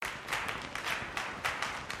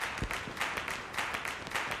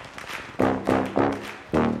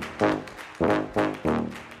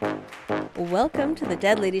Welcome to the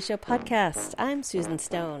Dead Lady Show podcast. I'm Susan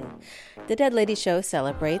Stone. The Dead Lady Show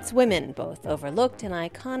celebrates women, both overlooked and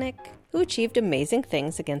iconic, who achieved amazing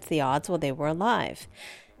things against the odds while they were alive.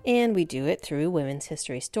 And we do it through women's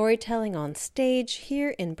history storytelling on stage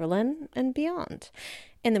here in Berlin and beyond.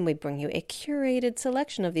 And then we bring you a curated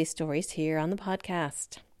selection of these stories here on the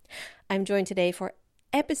podcast. I'm joined today for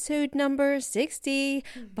episode number 60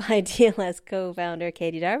 by DLS co-founder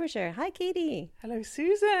Katie Derbyshire. Hi, Katie. Hello,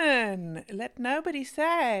 Susan. Let nobody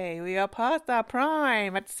say we are past our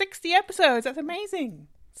prime at 60 episodes. That's amazing.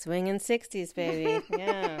 Swinging 60s, baby.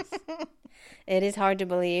 Yes. It is hard to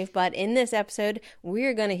believe, but in this episode,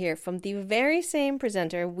 we're going to hear from the very same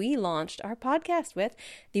presenter we launched our podcast with,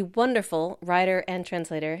 the wonderful writer and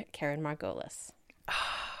translator Karen Margolis.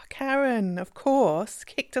 Karen, of course,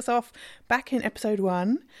 kicked us off back in episode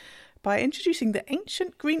 1 by introducing the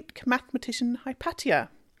ancient Greek mathematician Hypatia.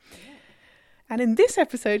 Yeah. And in this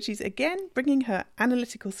episode, she's again bringing her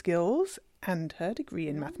analytical skills and her degree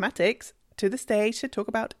in mathematics to the stage to talk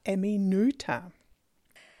about Emmy Noether.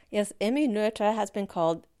 Yes, Emmy Noether has been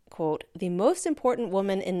called, quote, the most important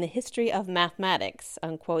woman in the history of mathematics,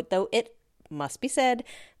 unquote, though it must be said,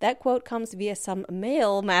 that quote comes via some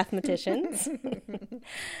male mathematicians.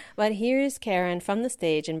 But here's Karen from the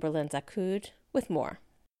stage in Berlin's Akud with more.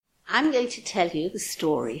 I'm going to tell you the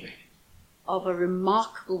story of a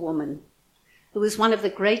remarkable woman who was one of the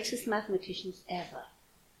greatest mathematicians ever.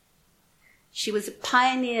 She was a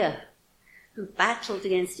pioneer who battled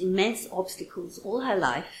against immense obstacles all her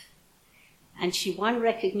life, and she won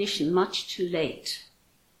recognition much too late.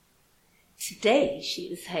 Today, she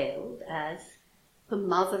is hailed as the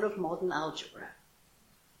mother of modern algebra.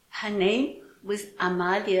 Her name was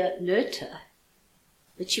Amalia Noether,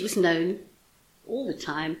 but she was known all the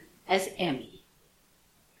time as Emmy.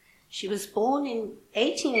 She was born in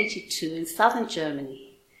 1882 in southern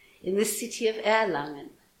Germany, in the city of Erlangen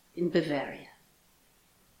in Bavaria.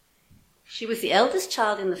 She was the eldest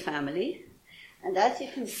child in the family, and as you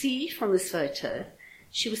can see from this photo,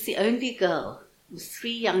 she was the only girl with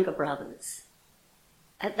 3 younger brothers.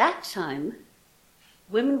 At that time,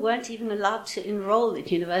 women weren't even allowed to enroll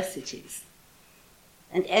at universities.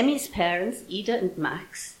 And Emmy's parents, Ida and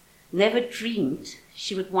Max, never dreamed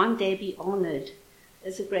she would one day be honored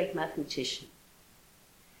as a great mathematician.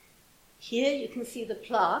 Here you can see the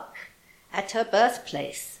plaque at her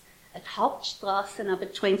birthplace at Hauptstraße number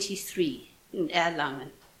 23 in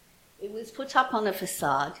Erlangen. It was put up on a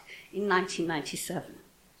facade in 1997.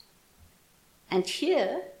 And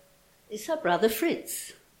here is her brother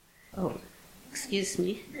Fritz. Oh, excuse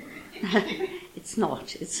me. It's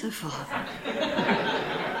not, it's her father.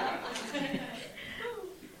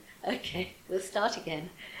 Okay, we'll start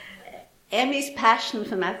again. Emmy's passion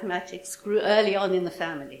for mathematics grew early on in the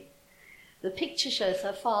family. The picture shows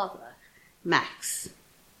her father, Max,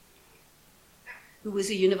 who was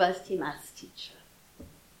a university maths teacher.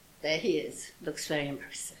 There he is, looks very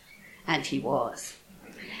impressive. And he was.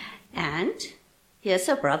 And here's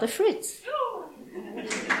her brother Fritz,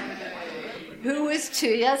 who was 2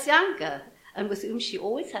 years younger and with whom she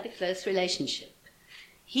always had a close relationship.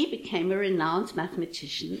 He became a renowned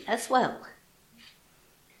mathematician as well.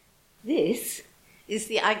 This is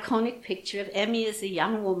the iconic picture of Emmy as a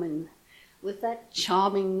young woman with that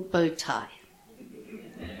charming bow tie.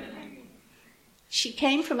 She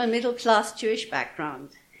came from a middle-class Jewish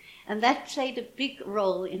background, and that played a big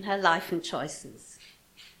role in her life and choices.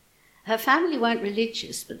 Her family weren't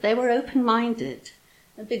religious, but they were open-minded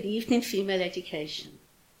and believed in female education.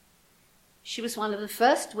 She was one of the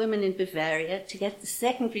first women in Bavaria to get the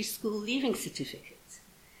secondary school leaving certificate,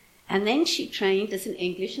 and then she trained as an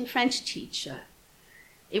English and French teacher.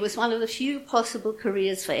 It was one of the few possible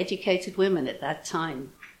careers for educated women at that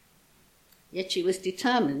time. Yet she was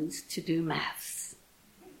determined to do maths.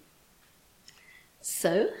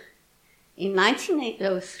 So, in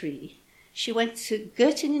 1903, she went to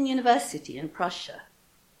Göttingen University in Prussia.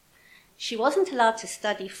 She wasn't allowed to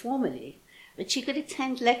study formally, but she could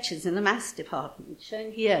attend lectures in the maths department,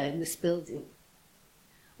 shown here in this building.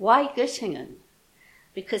 Why Göttingen?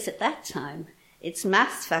 Because at that time, its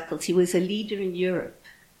maths faculty was a leader in Europe.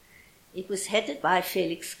 It was headed by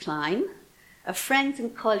Felix Klein, a friend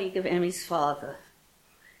and colleague of Emmy's father.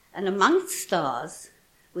 And among its stars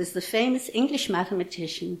was the famous English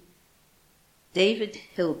mathematician David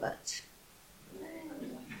Hilbert.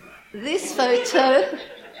 This photo...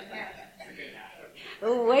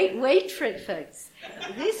 Oh, wait for it, folks.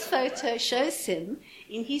 This photo shows him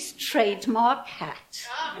in his trademark hat.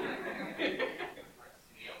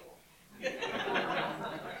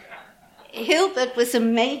 Hilbert was a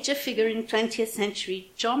major figure in 20th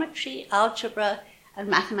century geometry, algebra, and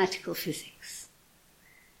mathematical physics.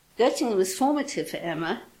 Göttingen was formative for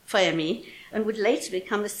Emmy, and would later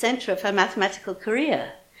become the centre of her mathematical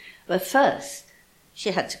career. But first, she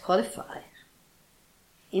had to qualify.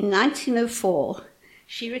 In 1904,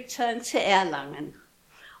 she returned to Erlangen,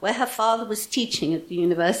 where her father was teaching at the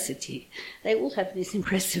university. They all have these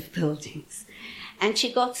impressive buildings. And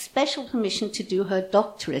she got special permission to do her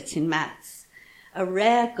doctorate in maths, a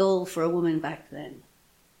rare goal for a woman back then.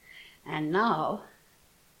 And now,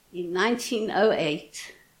 in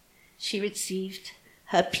 1908, she received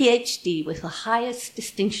her PhD with the highest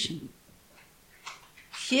distinction.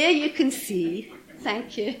 Here you can see,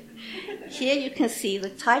 thank you, here you can see the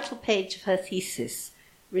title page of her thesis,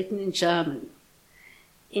 written in German.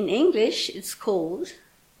 In English, it's called,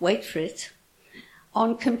 wait for it,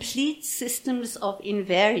 On Complete Systems of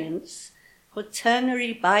Invariance for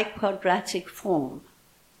Ternary Biquadratic Form.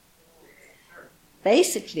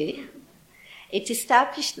 Basically, it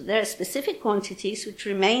established that there are specific quantities which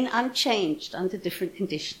remain unchanged under different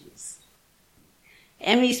conditions.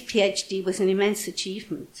 Emmy's PhD was an immense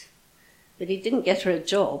achievement, but it didn't get her a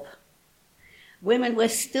job. Women were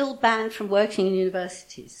still banned from working in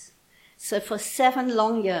universities. So for 7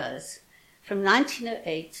 long years, from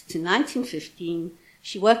 1908 to 1915,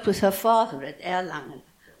 she worked with her father at Erlangen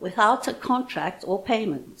without a contract or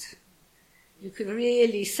payment. You could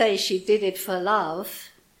really say she did it for love.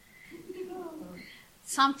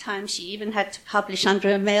 Sometimes she even had to publish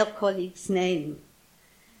under a male colleague's name.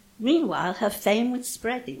 Meanwhile, her fame was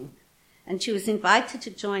spreading, and she was invited to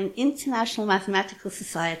join international mathematical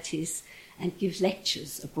societies and give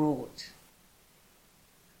lectures abroad.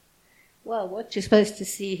 Well, what you're supposed to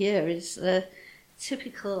see here is a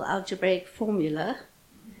typical algebraic formula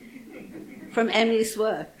from Emmy's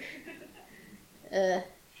work.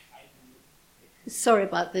 Sorry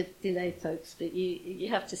about the delay, folks, but you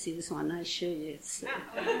have to see this one, I assure you.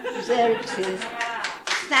 There it is.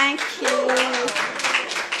 Thank you.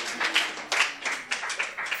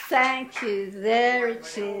 Thank you. There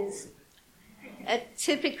it is. A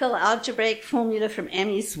typical algebraic formula from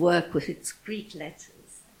Emmy's work with its Greek letters.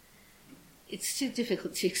 It's too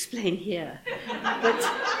difficult to explain here, but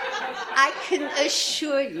I can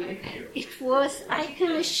assure you it was, I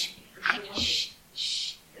can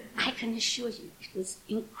assure you it was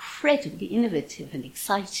incredibly innovative and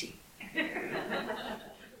exciting.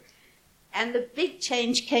 And the big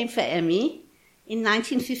change came for Emmy in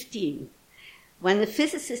 1915, when the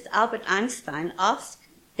physicist Albert Einstein asked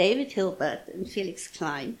David Hilbert and Felix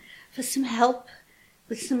Klein for some help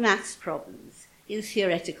with some maths problems in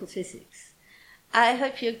theoretical physics. I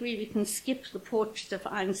hope you agree we can skip the portrait of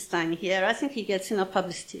Einstein here. I think he gets enough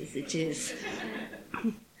publicity as it is.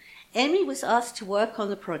 Emmy was asked to work on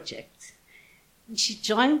the project. She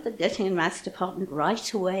joined the Göttingen Maths department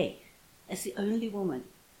right away as the only woman,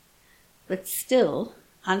 but still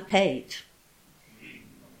unpaid.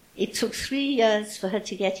 It took 3 years for her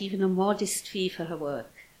to get even a modest fee for her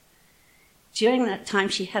work. During that time,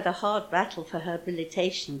 she had a hard battle for her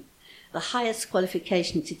habilitation, the highest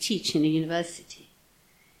qualification to teach in a university.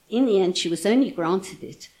 In the end, she was only granted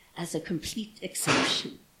it as a complete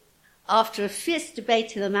exception. After a fierce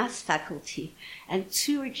debate in the maths faculty and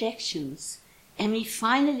 2 rejections, Emmy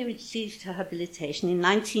finally received her habilitation in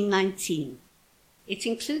 1919. It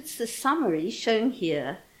includes the summary shown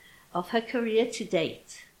here of her career to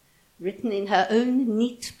date, written in her own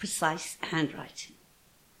neat, precise handwriting.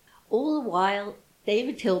 All the while,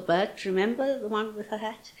 David Hilbert, remember the one with her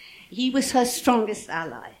hat? He was her strongest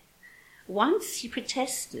ally. Once he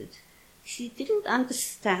protested. He didn't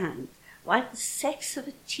understand why the sex of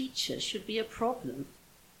a teacher should be a problem.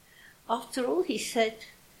 After all, he said,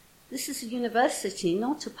 this is a university,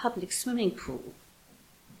 not a public swimming pool.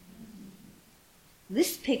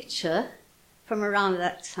 This picture from around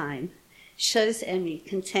that time shows Emmy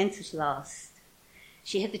content at last.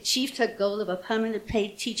 She had achieved her goal of a permanent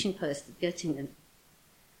paid teaching post at Göttingen.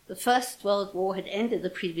 The First World War had ended the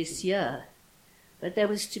previous year, but there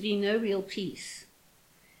was to be no real peace.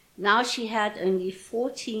 Now she had only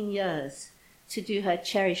 14 years to do her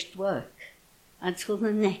cherished work until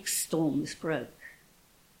the next storms broke.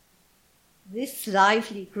 This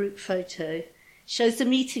lively group photo shows the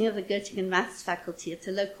meeting of the Göttingen Maths faculty at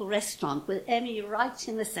a local restaurant with Emmy right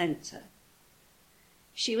in the center.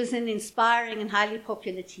 She was an inspiring and highly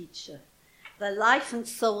popular teacher, the life and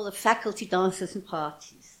soul of faculty dances and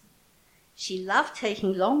parties. She loved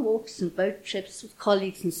taking long walks and boat trips with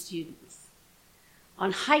colleagues and students.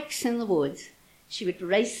 On hikes in the woods, she would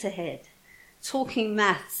race ahead, talking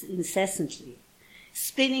maths incessantly,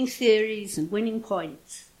 spinning theories and winning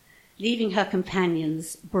points, leaving her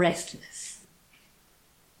companions breathless.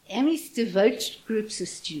 Emmy's devoted groups of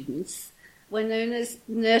students were known as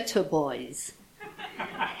Noether boys.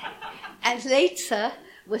 And later,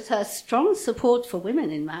 with her strong support for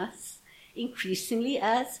women in maths, increasingly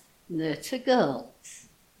as Noether girls.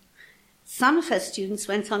 Some of her students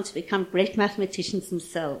went on to become great mathematicians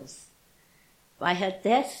themselves. By her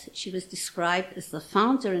death, she was described as the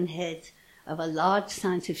founder and head of a large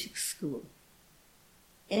scientific school.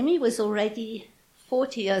 Emmy was already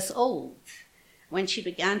 40 years old when she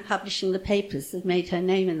began publishing the papers that made her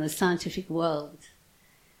name in the scientific world.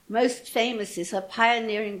 Most famous is her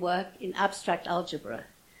pioneering work in abstract algebra,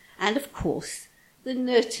 and of course, the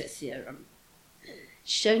Noether theorem,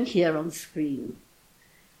 shown here on screen.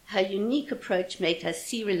 Her unique approach made her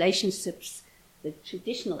see relationships that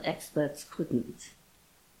traditional experts couldn't.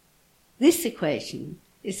 This equation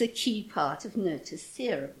is a key part of Noether's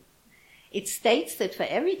theorem. It states that for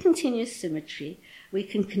every continuous symmetry, we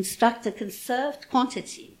can construct a conserved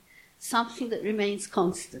quantity, something that remains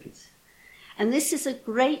constant. And this is a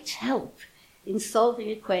great help in solving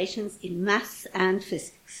equations in maths and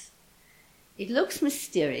physics. It looks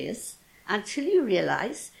mysterious until you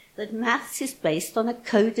realize that maths is based on a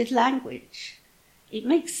coded language. It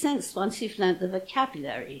makes sense once you've learned the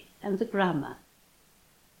vocabulary and the grammar.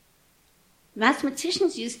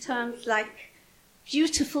 Mathematicians use terms like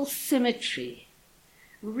beautiful symmetry,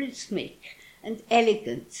 rhythmic, and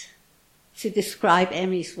elegant to describe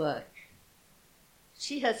Emmy's work.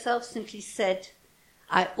 She herself simply said,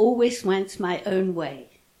 "I always went my own way."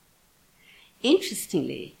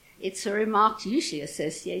 Interestingly, it's a remark usually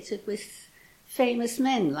associated with famous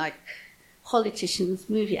men like politicians,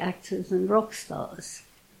 movie actors, and rock stars.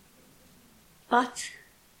 But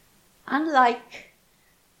unlike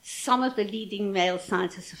some of the leading male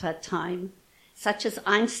scientists of her time, such as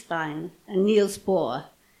Einstein and Niels Bohr,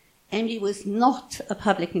 Emmy was not a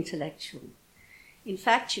public intellectual. In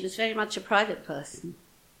fact, she was very much a private person.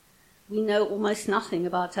 We know almost nothing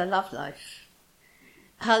about her love life.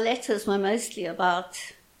 Her letters were mostly about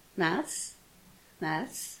maths,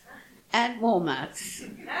 and more maths.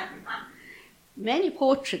 Many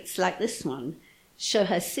portraits like this one show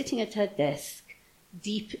her sitting at her desk,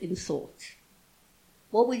 deep in thought.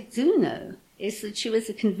 What we do know is that she was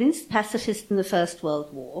a convinced pacifist in the First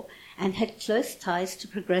World War and had close ties to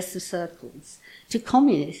progressive circles, to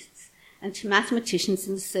communists, and to mathematicians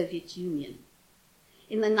in the Soviet Union.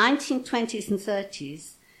 In the 1920s and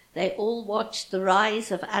 30s, they all watched the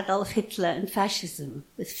rise of Adolf Hitler and fascism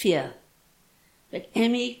with fear. But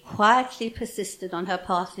Emmy quietly persisted on her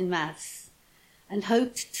path in maths and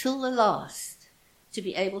hoped till the last to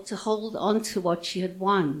be able to hold on to what she had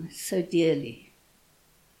won so dearly.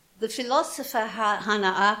 The philosopher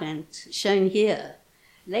Hannah Arendt, shown here,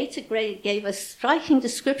 later gave a striking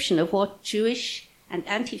description of what Jewish and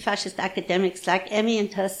anti-fascist academics like Emmy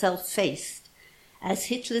and herself faced as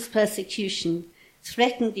Hitler's persecution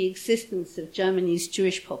threatened the existence of Germany's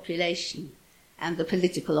Jewish population and the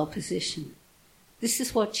political opposition. This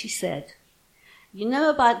is what she said. "You know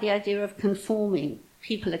about the idea of conforming,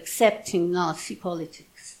 people accepting Nazi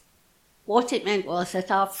politics. What it meant was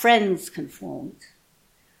that our friends conformed.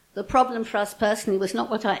 The problem for us personally was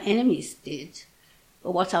not what our enemies did,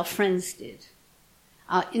 but what our friends did,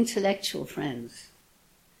 our intellectual friends.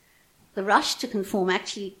 The rush to conform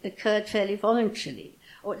actually occurred fairly voluntarily,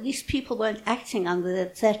 or at least people weren't acting under the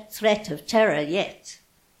threat of terror yet.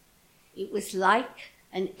 It was like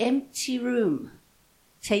an empty room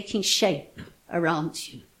taking shape around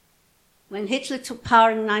you. When Hitler took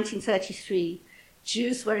power in 1933,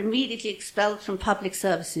 Jews were immediately expelled from public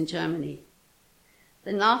service in Germany.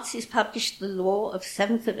 The Nazis published the law of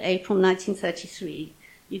 7th of April 1933,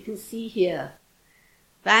 you can see here,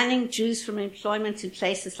 banning Jews from employment in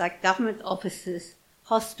places like government offices,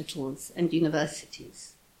 hospitals, and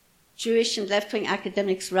universities. Jewish and left-wing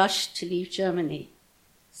academics rushed to leave Germany.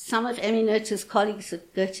 Some of Emmy Noether's colleagues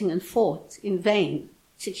at Göttingen fought in vain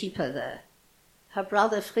to keep her there. Her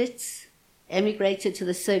brother Fritz emigrated to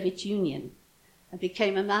the Soviet Union and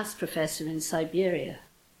became a maths professor in Siberia.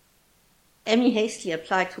 Emmy hastily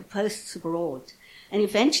applied for posts abroad and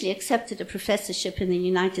eventually accepted a professorship in the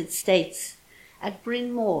United States at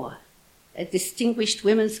Bryn Mawr, a distinguished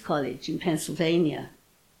women's college in Pennsylvania.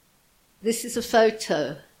 This is a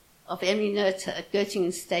photo of Emmy Noether at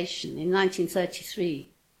Göttingen Station in 1933,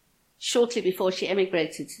 shortly before she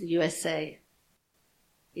emigrated to the USA.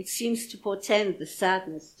 It seems to portend the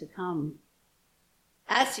sadness to come.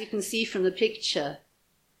 As you can see from the picture,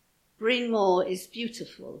 Bryn Mawr is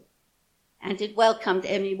beautiful, and it welcomed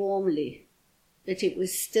Emmy warmly, but it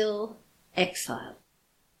was still exile.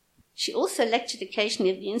 She also lectured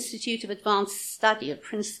occasionally at the Institute of Advanced Study at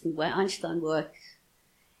Princeton, where Einstein worked.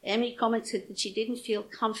 Emmy commented that she didn't feel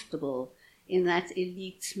comfortable in that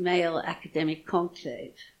elite male academic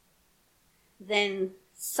conclave. Then,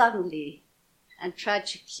 suddenly and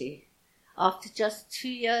tragically, after just 2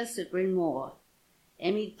 years at Bryn Mawr,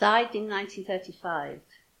 Emmy died in 1935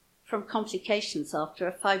 from complications after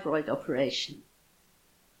a fibroid operation.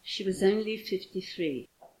 She was only 53.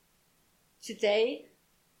 Today,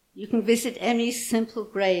 you can visit Emmy's simple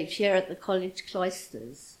grave here at the college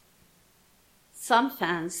cloisters. Some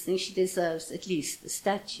fans think she deserves at least a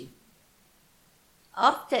statue.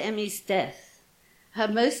 After Emmy's death, her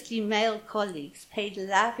mostly male colleagues paid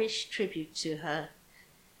lavish tribute to her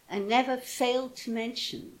and never failed to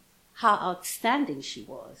mention how outstanding she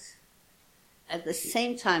was, at the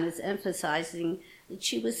same time as emphasizing that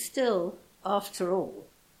she was still, after all,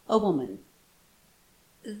 a woman.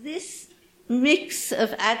 This mix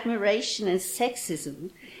of admiration and sexism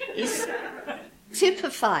is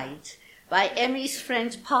typified by Emmy's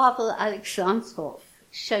friend Pavel Alexandrov,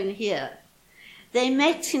 shown here. They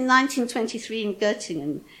met in 1923 in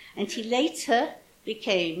Göttingen, and he later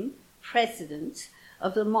became president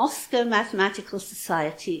of the Moscow Mathematical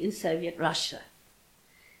Society in Soviet Russia.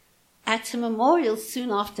 At a memorial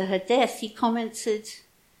soon after her death, he commented,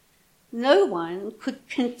 "No one could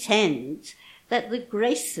contend that the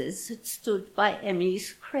Graces had stood by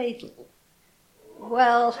Emmy's cradle."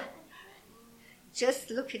 Well, just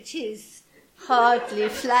look at his hardly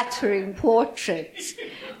flattering portrait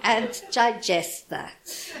and digest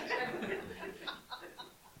that.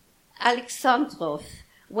 Alexandrov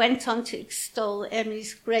went on to extol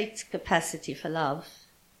Emmy's great capacity for love.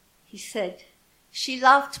 He said, "She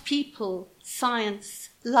loved people, science,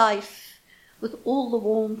 life, with all the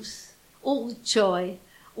warmth, all the joy,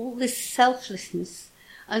 all the selflessness,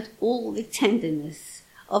 and all the tenderness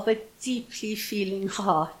of a deeply feeling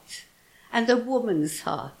heart, and a woman's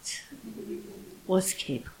heart was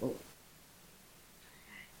capable."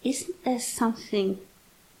 Isn't there something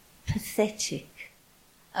pathetic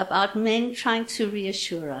about men trying to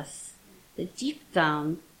reassure us that deep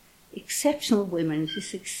down, exceptional women who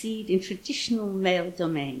succeed in traditional male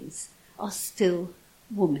domains are still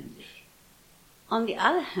womanly? On the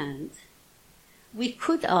other hand, we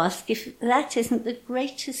could ask if that isn't the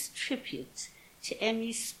greatest tribute to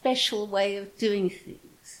Emmy's special way of doing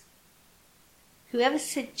things. Whoever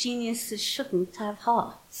said geniuses shouldn't have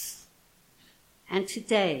hearts? And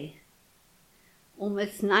today,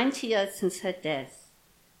 almost 90 years since her death,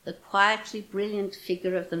 the quietly brilliant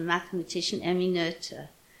figure of the mathematician Emmy Noether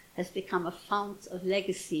has become a fount of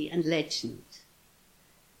legacy and legend.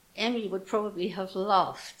 Emmy would probably have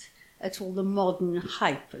laughed at all the modern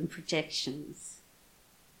hype and projections.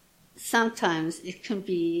 Sometimes it can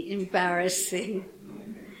be embarrassing.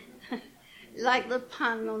 Like the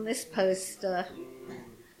pun on this poster,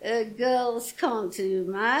 "Girls can't do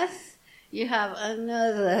math, you have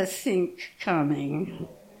another think coming."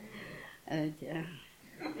 Oh dear.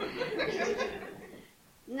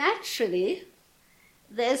 Naturally,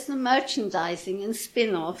 there's the merchandising and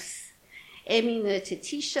spin-offs. Emmy Noether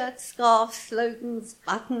t-shirts, scarves, slogans,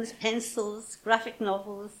 buttons, pencils, graphic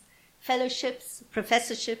novels, fellowships,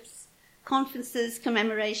 professorships, conferences,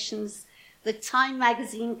 commemorations, the Time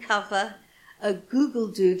magazine cover, a Google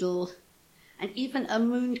Doodle, and even a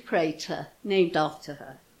moon crater named after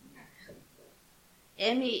her.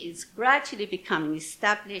 Emmy is gradually becoming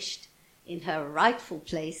established in her rightful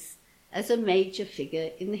place as a major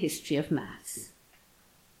figure in the history of maths.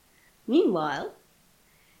 Meanwhile,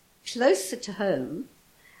 closer to home,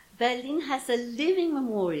 Berlin has a living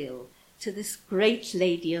memorial to this great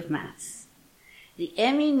lady of maths. The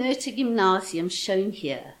Emmy Noether Gymnasium, shown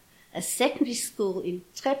here, a secondary school in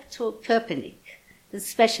Treptow-Köpenick that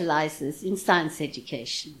specializes in science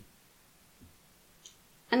education.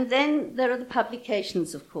 And then there are the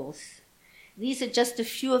publications, of course. These are just a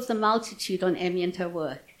few of the multitude on Emmy and her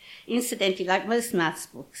work. Incidentally, like most maths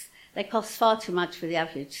books, they cost far too much for the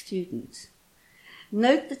average student.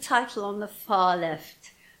 Note the title on the far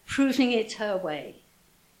left, "Proving It Her Way."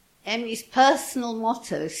 Emmy's personal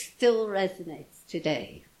motto still resonates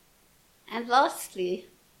today. And lastly,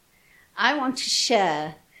 I want to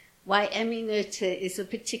share why Emmy Noether is a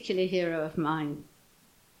particular hero of mine.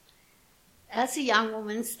 As a young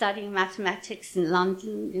woman studying mathematics in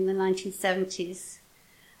London in the 1970s,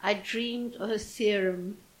 I dreamed of a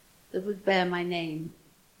theorem that would bear my name.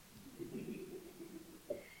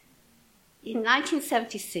 In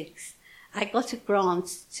 1976, I got a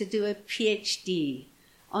grant to do a PhD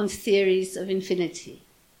on theories of infinity.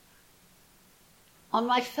 On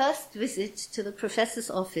my first visit to the professor's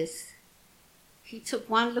office, he took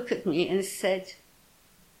one look at me and said,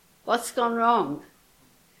 "What's gone wrong?"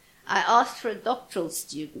 I asked for a doctoral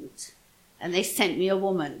student, and they sent me a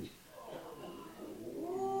woman.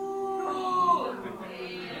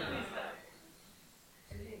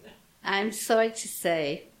 I'm sorry to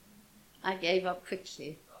say, I gave up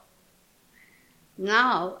quickly.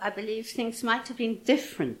 Now, I believe things might have been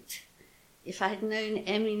different if I had known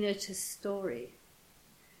Emmy Noether's story,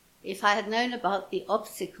 if I had known about the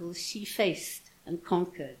obstacles she faced and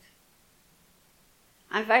conquered.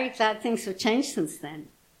 I'm very glad things have changed since then.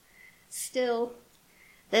 Still,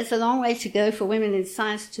 there's a long way to go for women in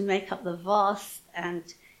science to make up the vast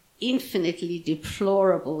and infinitely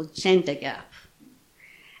deplorable gender gap.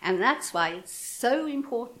 And that's why it's so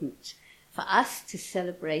important for us to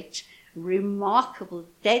celebrate remarkable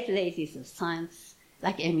dead ladies of science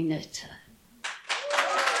like Emmy Noether.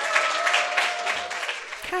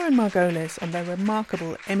 Karen Margolis on the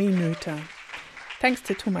remarkable Emmy Noether. Thanks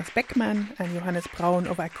to Thomas Beckmann and Johannes Braun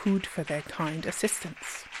of Akud for their kind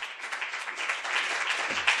assistance.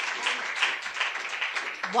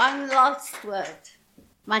 One last word.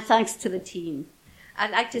 My thanks to the team.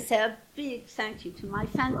 I'd like to say a big thank you to my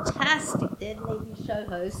fantastic Dead Lady show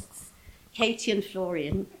hosts, Katie and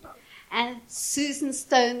Florian, and Susan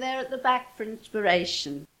Stone there at the back for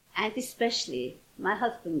inspiration, and especially my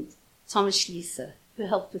husband, Thomas Schlieser, who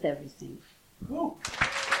helped with everything. Whoa.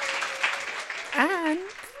 And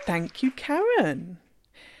thank you, Karen.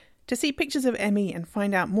 To see pictures of Emmy and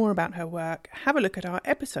find out more about her work, have a look at our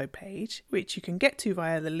episode page, which you can get to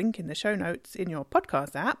via the link in the show notes in your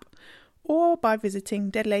podcast app, or by visiting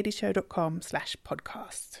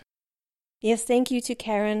deadladyshow.com/podcast. Yes, thank you to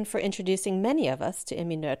Karen for introducing many of us to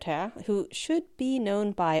Emmy Noether, who should be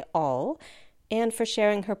known by all, and for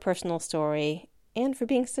sharing her personal story, and for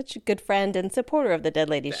being such a good friend and supporter of the Dead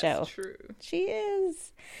Lady Show. That's true. She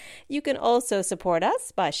is. You can also support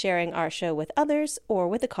us by sharing our show with others or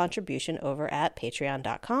with a contribution over at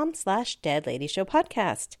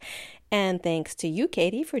patreon.com/deadladyshowpodcast. And thanks to you,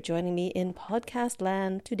 Katie, for joining me in podcast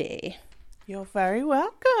land today. You're very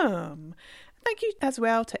welcome. Thank you as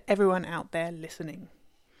well to everyone out there listening.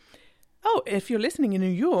 Oh, if you're listening in New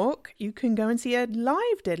York, you can go and see a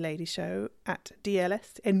live Dead Lady show at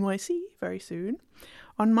DLS NYC very soon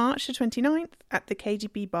on March the 29th at the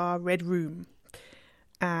KGB Bar Red Room.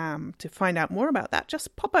 To find out more about that,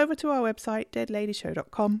 just pop over to our website,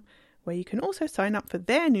 deadladyshow.com, where you can also sign up for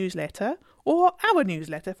their newsletter or our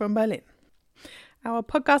newsletter from Berlin. Our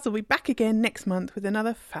podcast will be back again next month with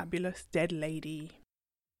another fabulous dead lady.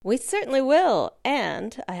 We certainly will.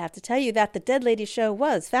 And I have to tell you that the Dead Lady Show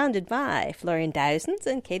was founded by Florian Dowsons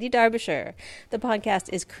and Katie Derbyshire. The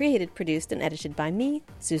podcast is created, produced, and edited by me,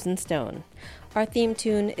 Susan Stone. Our theme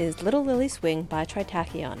tune is Little Lily Swing by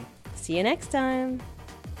Tritachyon. See you next time.